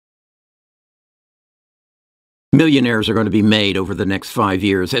Millionaires are going to be made over the next 5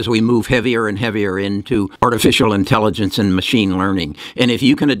 years as we move heavier and heavier into artificial intelligence and machine learning. And if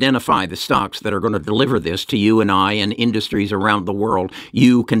you can identify the stocks that are going to deliver this to you and I and industries around the world,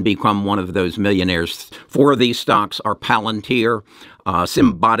 you can become one of those millionaires. 4 of these stocks are Palantir,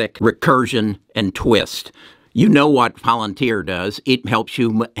 Symbotic, Recursion, and Twist. You know what Palantir does. It helps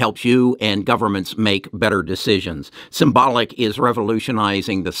you and governments make better decisions. Symbolic is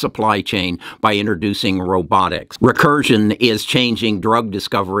revolutionizing the supply chain by introducing robotics. Recursion is changing drug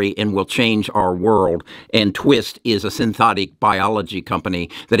discovery and will change our world. And Twist is a synthetic biology company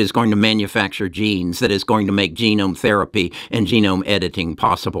that is going to manufacture genes, that is going to make genome therapy and genome editing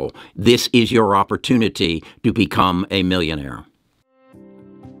possible. This is your opportunity to become a millionaire.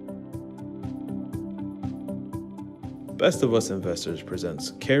 Best of Us Investors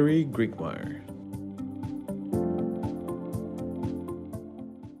presents Kerry Griegmeyer.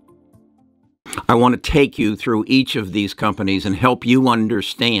 I want to take you through each of these companies and help you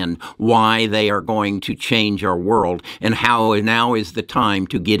understand why they are going to change our world and how now is the time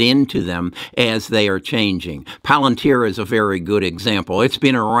to get into them as they are changing. Palantir is a very good example. It's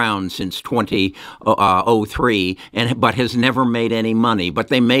been around since 2003 but has never made any money. But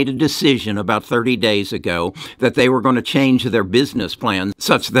they made a decision about 30 days ago that they were going to change their business plan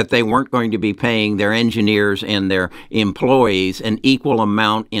such that they weren't going to be paying their engineers and their employees an equal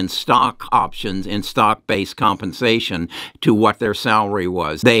amount in stock options in stock-based compensation to what their salary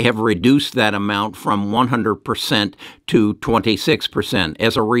was. They have reduced that amount from 100% to 26%.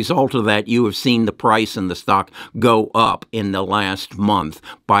 As a result of that, you have seen the price in the stock go up in the last month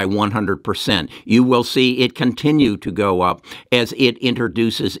by 100%. You will see it continue to go up as it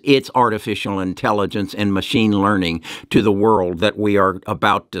introduces its artificial intelligence and machine learning to the world that we are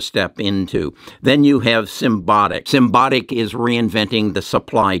about to step into. Then you have Symbotic. Symbotic is reinventing the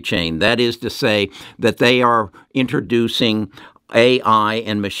supply chain. That is to say that they are introducing AI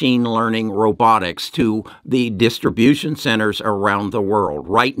and machine learning robotics to the distribution centers around the world.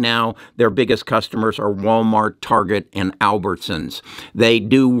 Right now, their biggest customers are Walmart, Target, and Albertsons. They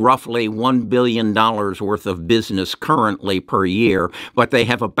do roughly $1 billion worth of business currently per year, but they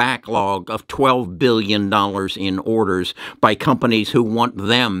have a backlog of $12 billion in orders by companies who want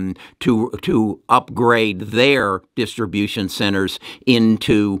them to upgrade their distribution centers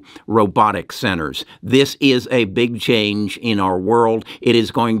into robotic centers. This is a big change in our world. It is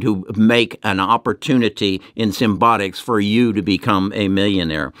going to make an opportunity in Symbotics for you to become a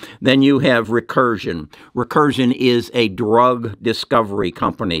millionaire. Then you have Recursion. Recursion is a drug discovery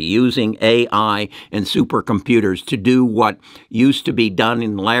company using AI and supercomputers to do what used to be done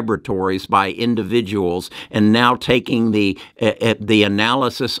in laboratories by individuals and now taking the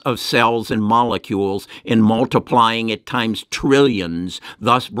analysis of cells and molecules and multiplying it times trillions,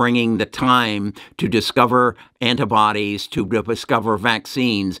 thus bringing the time to discover antibodies, to discover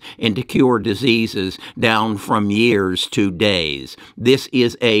vaccines, and to cure diseases down from years to days. This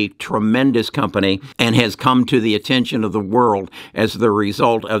is a tremendous company and has come to the attention of the world as the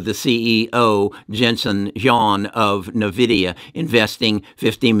result of the CEO, Jensen Huang of NVIDIA, investing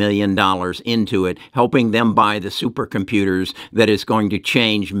 $50 million into it, helping them buy the supercomputers that is going to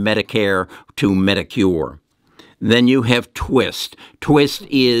change Medicare to Medicare. Then you have Twist. Twist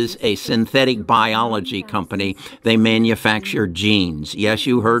is a synthetic biology company. They manufacture genes. Yes,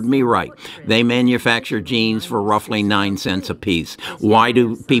 you heard me right. They manufacture genes for roughly 9 cents a piece. Why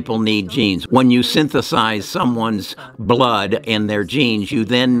do people need genes? When you synthesize someone's blood and their genes, you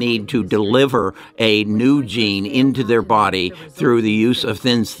then need to deliver a new gene into their body through the use of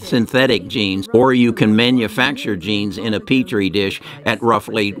synthetic genes, or you can manufacture genes in a petri dish at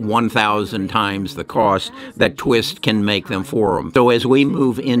roughly 1,000 times the cost that Twist can make them for them. So as we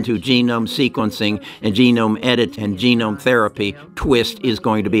move into genome sequencing and genome edit and genome therapy, Twist is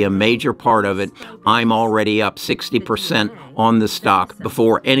going to be a major part of it. I'm already up 60% on the stock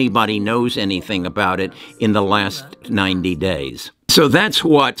before anybody knows anything about it in the last 90 days. So that's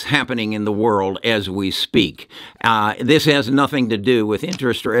what's happening in the world as we speak. This has nothing to do with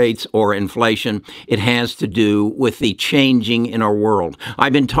interest rates or inflation. It has to do with the changing in our world.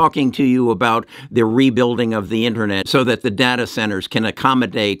 I've been talking to you about the rebuilding of the internet so that the data centers can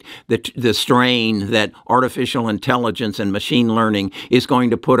accommodate the strain that artificial intelligence and machine learning is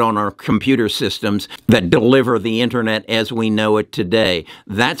going to put on our computer systems that deliver the internet as we know it today.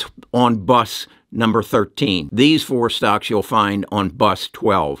 That's on bus number 13. These 4 stocks you'll find on bus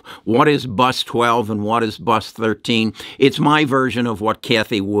 12. What is bus 12 and what is bus 13? It's my version of what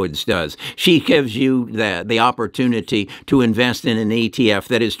Cathie Woods does. She gives you the opportunity to invest in an ETF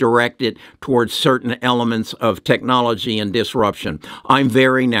that is directed towards certain elements of technology and disruption. I'm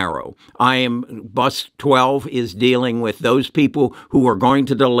very narrow. Bus 12 is dealing with those people who are going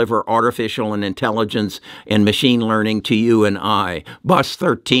to deliver artificial and intelligence and machine learning to you and I. Bus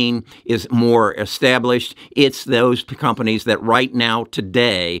 13 is more established. It's those companies that right now,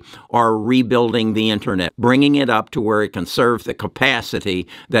 today, are rebuilding the internet, bringing it up to where it can serve the capacity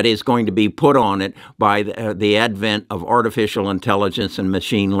that is going to be put on it by the advent of artificial intelligence and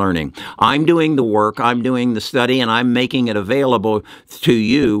machine learning. I'm doing the work, I'm doing the study, and I'm making it available to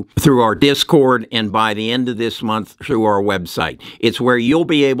you through our Discord and by the end of this month through our website. It's where you'll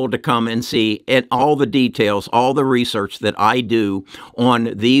be able to come and see all the details, all the research that I do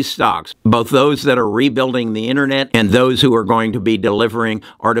on these stocks, both those that are rebuilding the internet and those who are going to be delivering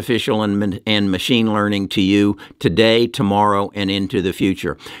artificial and machine learning to you today, tomorrow, and into the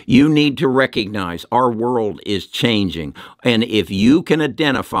future. You need to recognize our world is changing, and if you can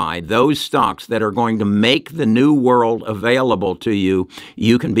identify those stocks that are going to make the new world available to you,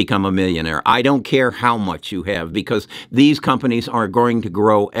 you can become a millionaire. I don't care how much you have, because these companies are going to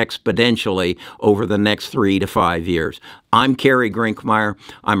grow exponentially over the next 3 to 5 years. I'm Kerry Grinkmeyer.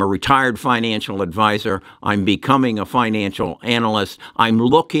 I'm a retired financial advisor. I'm becoming a financial analyst. I'm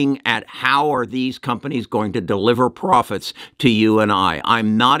looking at how are these companies going to deliver profits to you and I.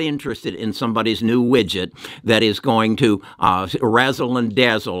 I'm not interested in somebody's new widget that is going to razzle and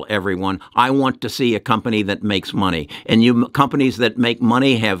dazzle everyone. I want to see a company that makes money. And companies that make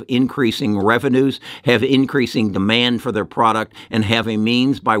money have increasing revenues, have increasing demand for their product, and have a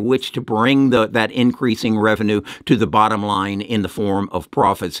means by which to bring that increasing revenue to the bottom line in the form of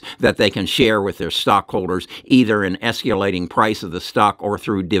profits that they can share with their stockholders, either in escalating price of the stock or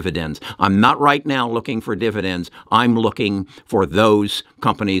through dividends. I'm not right now looking for dividends. I'm looking for those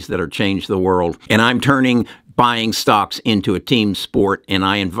companies that are change the world. And I'm turning buying stocks into a team sport, and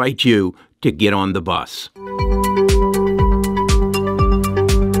I invite you to get on the bus.